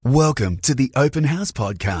Welcome to the Open House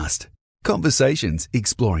Podcast. Conversations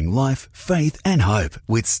exploring life, faith and hope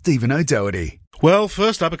with Stephen O'Doherty. Well,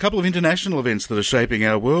 first up, a couple of international events that are shaping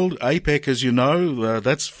our world. APEC, as you know,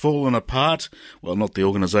 that's fallen apart. Well, not the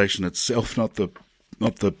organisation itself, not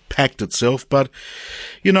the pact itself, but,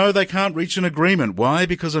 you know, they can't reach an agreement. Why?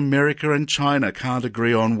 Because America and China can't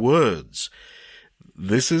agree on words.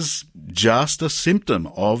 This is just a symptom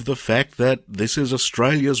of the fact that this is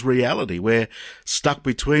Australia's reality. We're stuck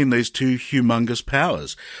between these two humongous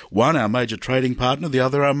powers. One, our major trading partner, the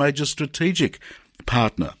other, our major strategic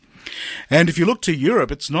partner. And if you look to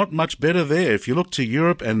Europe, it's not much better there. If you look to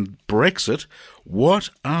Europe and Brexit, what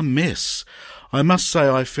a mess. I must say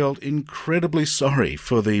I felt incredibly sorry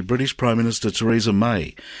for the British Prime Minister Theresa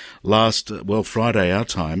May Friday our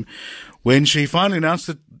time, when she finally announced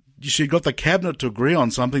that she got the cabinet to agree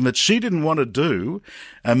on something that she didn't want to do,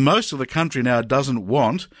 and most of the country now doesn't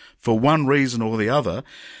want for one reason or the other.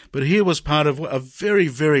 But here was part of a very,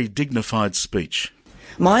 very dignified speech.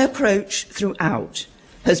 My approach throughout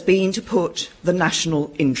has been to put the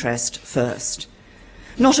national interest first,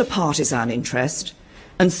 not a partisan interest,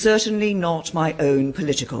 and certainly not my own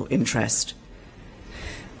political interest.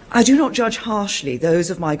 I do not judge harshly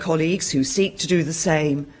those of my colleagues who seek to do the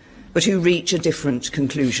same, but who reach a different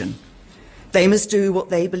conclusion. They must do what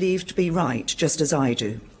they believe to be right, just as I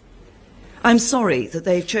do. I'm sorry that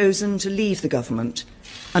they've chosen to leave the government,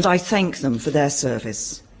 and I thank them for their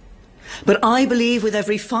service. But I believe with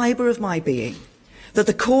every fibre of my being that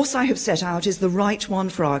the course I have set out is the right one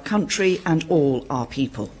for our country and all our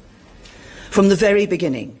people. From the very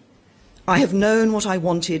beginning, I have known what I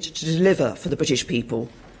wanted to deliver for the British people,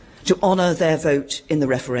 to honour their vote in the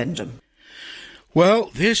referendum.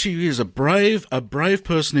 Well, there she is, a brave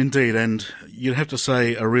person indeed, and you'd have to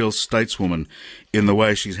say a real stateswoman in the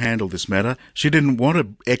way she's handled this matter. She didn't want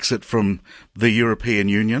to exit from the European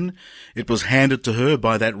Union. It was handed to her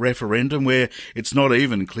by that referendum where it's not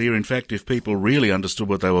even clear, in fact, if people really understood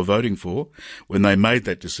what they were voting for when they made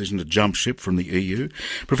that decision to jump ship from the EU.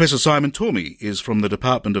 Professor Simon Tormey is from the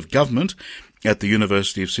Department of Government at the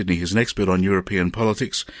University of Sydney. He's an expert on European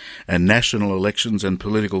politics and national elections and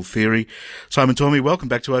political theory. Simon Tormey, welcome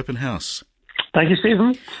back to Open House. Thank you,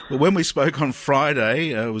 Stephen. Well, when we spoke on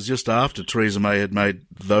Friday, it was just after Theresa May had made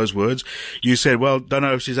those words, you said, well, don't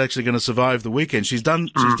know if she's actually going to survive the weekend. She's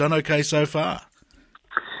done okay so far.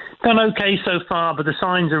 Done okay so far, but the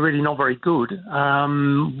signs are really not very good.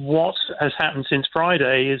 What has happened since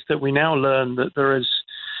Friday is that we now learn that there is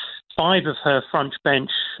 5 of her front bench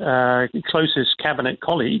closest cabinet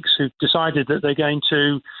colleagues who've decided that they're going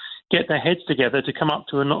to get their heads together to come up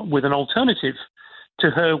with an alternative to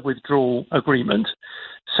her withdrawal agreement.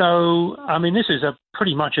 So, I mean, this is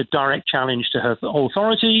pretty much a direct challenge to her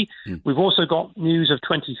authority. We've also got news of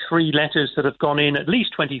 23 letters that have gone in, at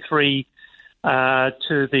least 23, to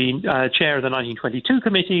the chair of the 1922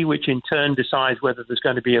 committee, which in turn decides whether there's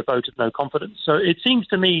going to be a vote of no confidence. So it seems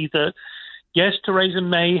to me that yes, Theresa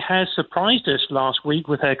May has surprised us last week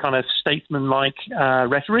with her kind of statesman-like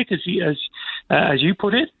rhetoric, as you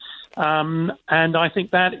put it. And I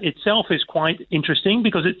think that itself is quite interesting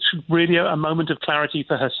because it's really a moment of clarity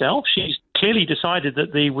for herself. She's clearly decided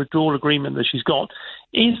that the withdrawal agreement that she's got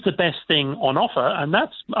is the best thing on offer, and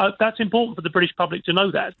that's important for the British public to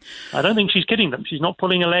know that. I don't think she's kidding them. She's not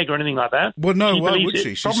pulling a leg or anything like that. Well, no, why would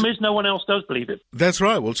she? Problem is no one else does believe it. That's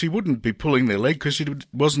right. Well, she wouldn't be pulling their leg because she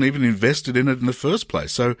wasn't even invested in it in the first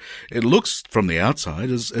place. So it looks from the outside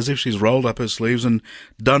as if she's rolled up her sleeves and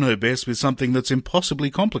done her best with something that's impossibly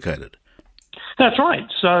complicated. That's right.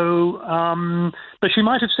 So, but she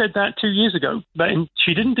might have said that 2 years ago, but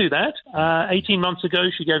she didn't do that. 18 months ago,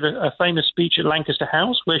 she gave a famous speech at Lancaster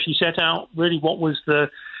House where she set out really what was the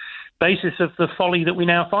basis of the folly that we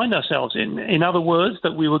now find ourselves in. In other words,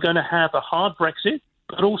 that we were going to have a hard Brexit,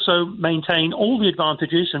 but also maintain all the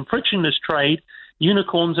advantages and frictionless trade,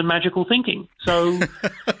 unicorns and magical thinking. So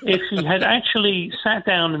if she had actually sat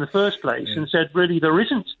down in the first place and said, really, there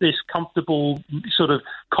isn't this comfortable sort of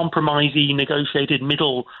compromisey negotiated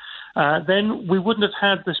middle, then we wouldn't have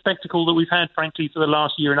had the spectacle that we've had, frankly, for the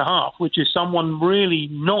last year and a half, which is someone really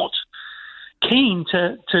not keen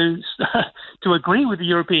to agree with the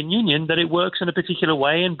European Union that it works in a particular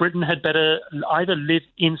way, and Britain had better either live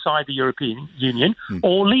inside the European Union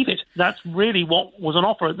or leave it. That's really what was on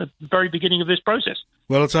offer at the very beginning of this process.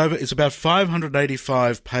 Well, it's about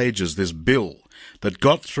 585 pages, this bill, that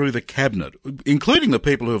got through the cabinet, including the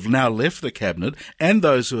people who have now left the cabinet and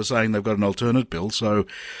those who are saying they've got an alternate bill. So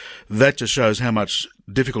that just shows how much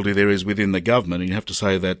difficulty there is within the government. And you have to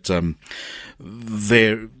say that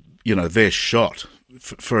they're shot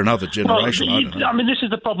for another generation. Well, I don't know. I mean, this is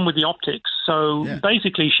the problem with the optics. So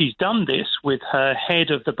basically, she's done this with her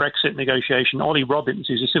head of the Brexit negotiation, Ollie Robbins,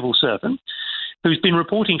 who's a civil servant, who's been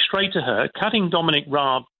reporting straight to her, cutting Dominic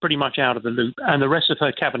Raab pretty much out of the loop and the rest of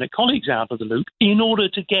her cabinet colleagues out of the loop in order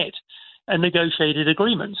to get a negotiated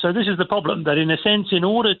agreement. So this is the problem, that in a sense, in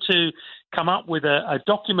order to come up with a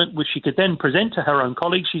document which she could then present to her own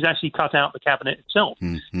colleagues, she's actually cut out the cabinet itself.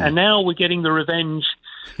 Mm-hmm. And now we're getting the revenge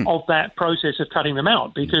of that process of cutting them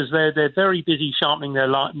out, because they're very busy sharpening their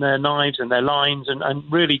knives and their lines and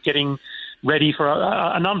really getting ready for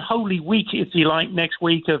an unholy week, if you like, next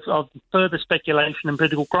week of further speculation and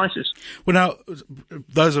political crisis. Well, now,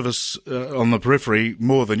 those of us on the periphery,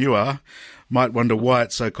 more than you are, might wonder why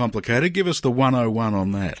it's so complicated. Give us the 101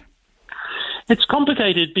 on that. It's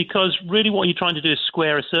complicated because really what you're trying to do is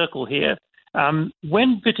square a circle here.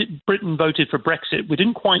 When Britain voted for Brexit, we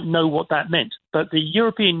didn't quite know what that meant. But the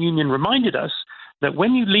European Union reminded us that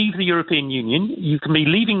when you leave the European Union, you can be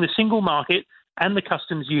leaving the single market and the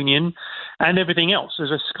customs union and everything else. There's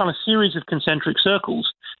a kind of series of concentric circles.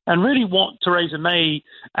 And really what Theresa May,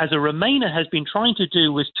 as a Remainer, has been trying to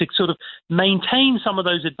do was to sort of maintain some of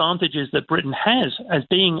those advantages that Britain has as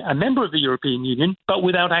being a member of the European Union, but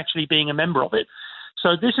without actually being a member of it.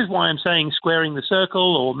 So this is why I'm saying squaring the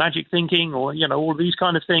circle or magic thinking or, you know, all these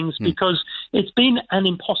kind of things, because it's been an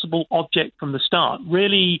impossible object from the start.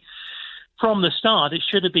 Really, from the start, it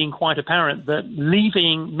should have been quite apparent that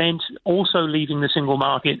leaving meant also leaving the single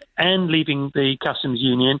market and leaving the customs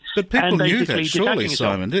union. But people knew that, surely,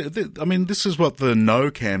 Simon. I mean, this is what the No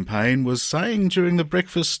campaign was saying during the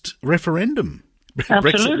breakfast referendum.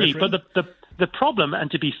 Absolutely, but the problem, and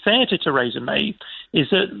to be fair to Theresa May, is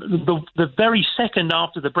that the very second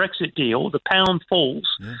after the Brexit deal, the pound falls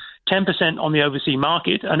 10% on the overseas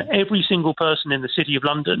market, and every single person in the City of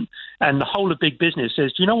London and the whole of big business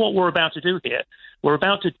says, do you know what we're about to do here? We're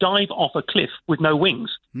about to dive off a cliff with no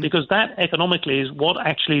wings, because that economically is what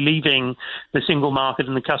actually leaving the single market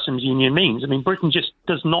and the customs union means. I mean, Britain just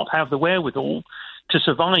does not have the wherewithal to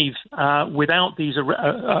survive without these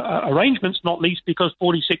arrangements, not least because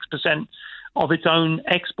 46% of its own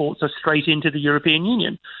exports are straight into the European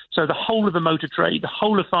Union. So the whole of the motor trade, the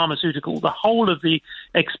whole of pharmaceutical, the whole of the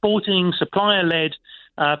exporting, supplier-led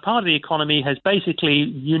part of the economy has basically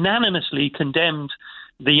unanimously condemned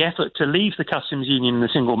the effort to leave the customs union and the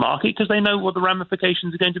single market because they know what the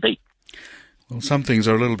ramifications are going to be. Well, some things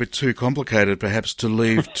are a little bit too complicated, perhaps, to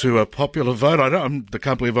leave to a popular vote. I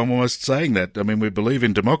can't believe I'm almost saying that. I mean, we believe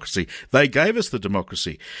in democracy. They gave us the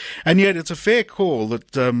democracy. And yet it's a fair call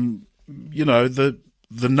that, you know, the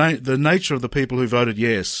nature of the people who voted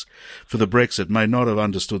yes for the Brexit may not have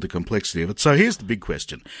understood the complexity of it. So here's the big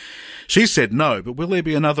question. She said no, but will there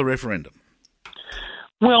be another referendum?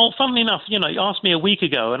 Well, funnily enough, you know, you asked me a week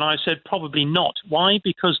ago and I said probably not. Why?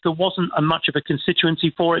 Because there wasn't much of a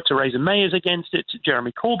constituency for it. Theresa May is against it.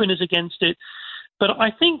 Jeremy Corbyn is against it. But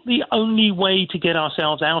I think the only way to get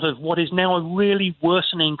ourselves out of what is now a really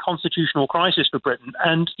worsening constitutional crisis for Britain,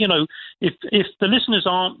 and, you know, if the listeners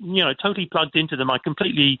aren't, you know, totally plugged into them, I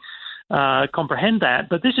completely comprehend that.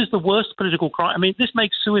 But this is the worst political crisis. I mean, this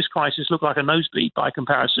makes Suez crisis look like a nosebleed by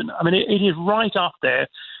comparison. I mean, it is right up there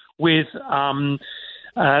with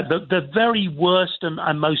the very worst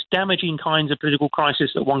and most damaging kinds of political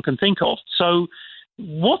crisis that one can think of. So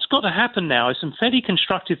what's got to happen now is some fairly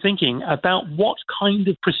constructive thinking about what kind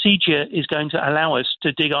of procedure is going to allow us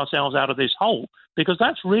to dig ourselves out of this hole, because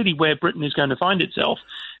that's really where Britain is going to find itself.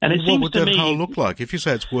 And it seems to me... What would that hole look like? If you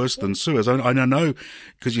say it's worse than Suez, I know,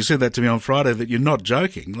 because you said that to me on Friday, that you're not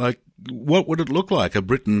joking. Like, what would it look like, a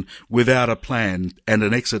Britain without a plan and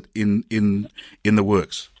an exit in the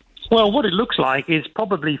works? Well, what it looks like is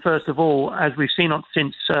probably, first of all, as we've seen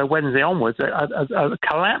since Wednesday onwards, a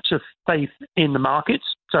collapse of faith in the markets.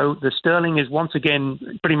 So the sterling is once again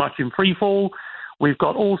pretty much in free fall. We've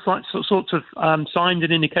got all sorts of signs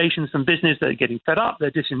and indications from business that are getting fed up, they're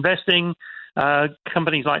disinvesting.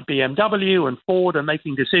 Companies like BMW and Ford are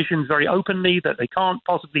making decisions very openly that they can't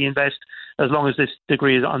possibly invest as long as this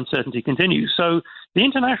degree of uncertainty continues. So the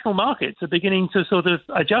international markets are beginning to sort of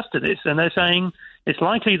adjust to this, and they're saying it's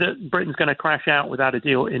likely that Britain's going to crash out without a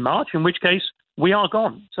deal in March, in which case we are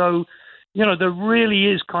gone. So, you know, there really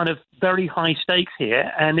is kind of very high stakes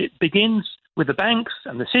here, and it begins with the banks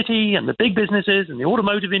and the city and the big businesses and the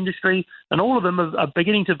automotive industry, and all of them are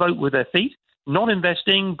beginning to vote with their feet, not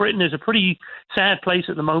investing. Britain is a pretty sad place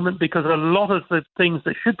at the moment because a lot of the things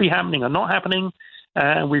that should be happening are not happening.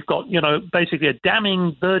 We've got, you know, basically a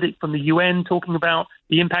damning verdict from the UN talking about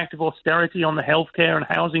the impact of austerity on the healthcare and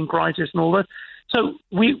housing crisis and all that. So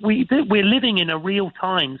we're living in a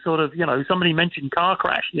real-time sort of, you know, somebody mentioned car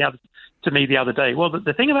crash the to me the other day, well,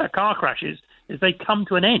 the thing about car crashes is they come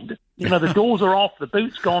to an end. You know, the doors are off, the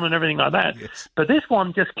boot's gone and everything like that. Yes. But this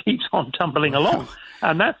one just keeps on tumbling along.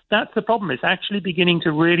 And that's the problem. It's actually beginning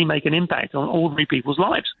to really make an impact on ordinary people's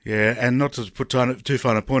lives. Yeah, and not to put too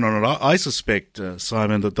fine a point on it, I suspect,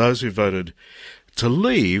 Simon, that those who voted to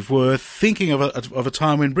leave were thinking of a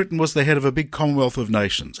time when Britain was the head of a big Commonwealth of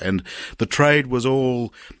nations, and the trade was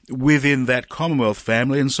all within that Commonwealth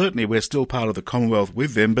family, and certainly we're still part of the Commonwealth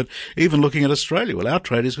with them, but even looking at Australia, well, our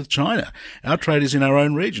trade is with China. Our trade is in our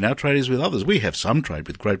own region. Our trade is with others. We have some trade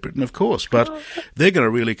with Great Britain, of course, but they're going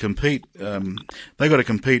to really compete. They've got to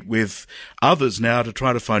compete with others now to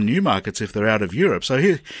try to find new markets if they're out of Europe. So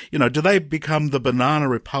here, you know, do they become the banana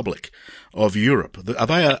republic of Europe? Are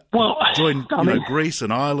they join Greece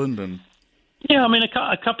and Ireland and? Yeah, I mean,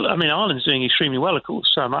 a couple. I mean, Ireland's doing extremely well, of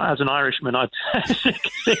course. As an Irishman, I'd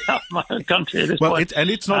stick up my own country at this point.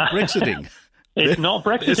 It's not Brexiting. It's not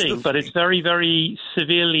Brexiting, but it's very, very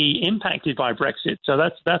severely impacted by Brexit. So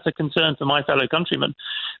that's a concern for my fellow countrymen.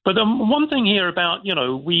 But one thing here about, you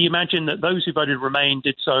know, we imagine that those who voted Remain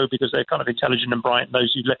did so because they're kind of intelligent and bright, and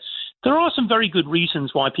those who left. There are some very good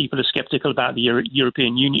reasons why people are sceptical about the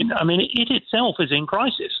European Union. I mean, it itself is in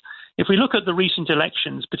crisis. If we look at the recent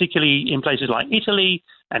elections, particularly in places like Italy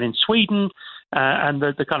and in Sweden, and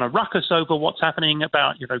the kind of ruckus over what's happening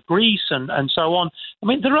about, you know, Greece and so on, I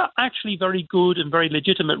mean, there are actually very good and very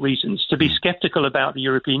legitimate reasons to be sceptical about the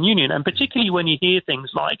European Union, and particularly when you hear things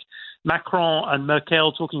like Macron and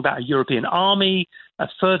Merkel talking about a European army, a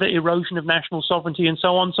further erosion of national sovereignty and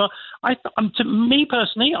so on. So to me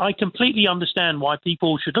personally, I completely understand why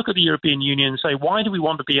people should look at the European Union and say, why do we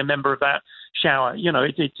want to be a member of that shower? You know,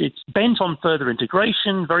 it's bent on further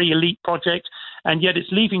integration, very elite project, and yet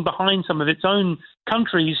it's leaving behind some of its own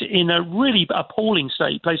countries in a really appalling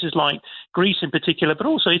state, places like Greece in particular, but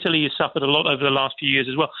also Italy has suffered a lot over the last few years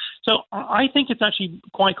as well. So I think it's actually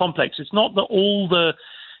quite complex. It's not that all the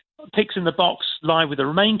picks in the box lie with the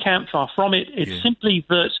Remain camp, far from it. It's simply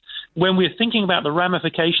that when we're thinking about the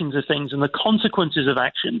ramifications of things and the consequences of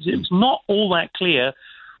actions, it's not all that clear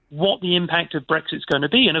what the impact of Brexit's going to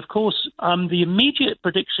be. And of course, the immediate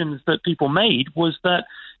predictions that people made was that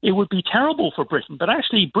it would be terrible for Britain. But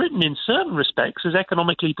actually, Britain, in certain respects, has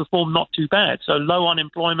economically performed not too bad. So low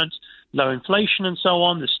unemployment, low inflation and so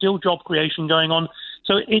on. There's still job creation going on.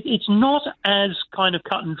 So it's not as kind of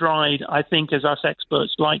cut and dried, I think, as us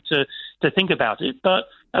experts like to think about it. But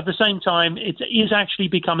at the same time, it is actually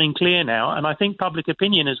becoming clear now. And I think public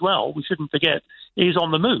opinion as well, we shouldn't forget, is on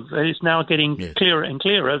the move. It's now getting clearer and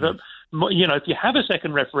clearer that, you know, if you have a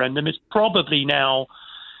second referendum, it's probably now,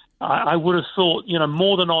 I would have thought, you know,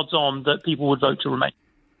 more than odds on that people would vote to Remain.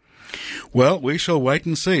 Well, we shall wait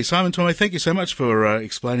and see. Simon Tormé, thank you so much for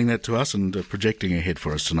explaining that to us and projecting ahead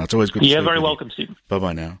for us tonight. It's always good to see you. Yeah, very welcome, Stephen.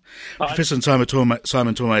 Bye-bye now. Bye. Professor Simon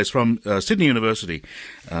Tormé is from Sydney University,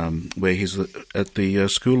 where he's at the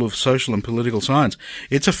School of Social and Political Science.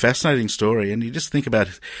 It's a fascinating story, and you just think about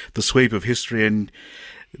the sweep of history, and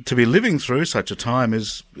to be living through such a time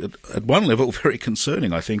is, at one level, very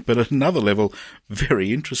concerning, I think, but at another level,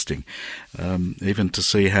 very interesting. Even to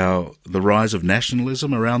see how the rise of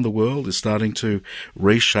nationalism around the world is starting to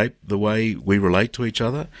reshape the way we relate to each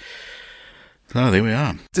other. So there we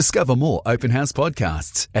are. Discover more Open House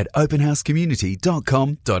podcasts at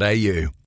openhousecommunity.com.au.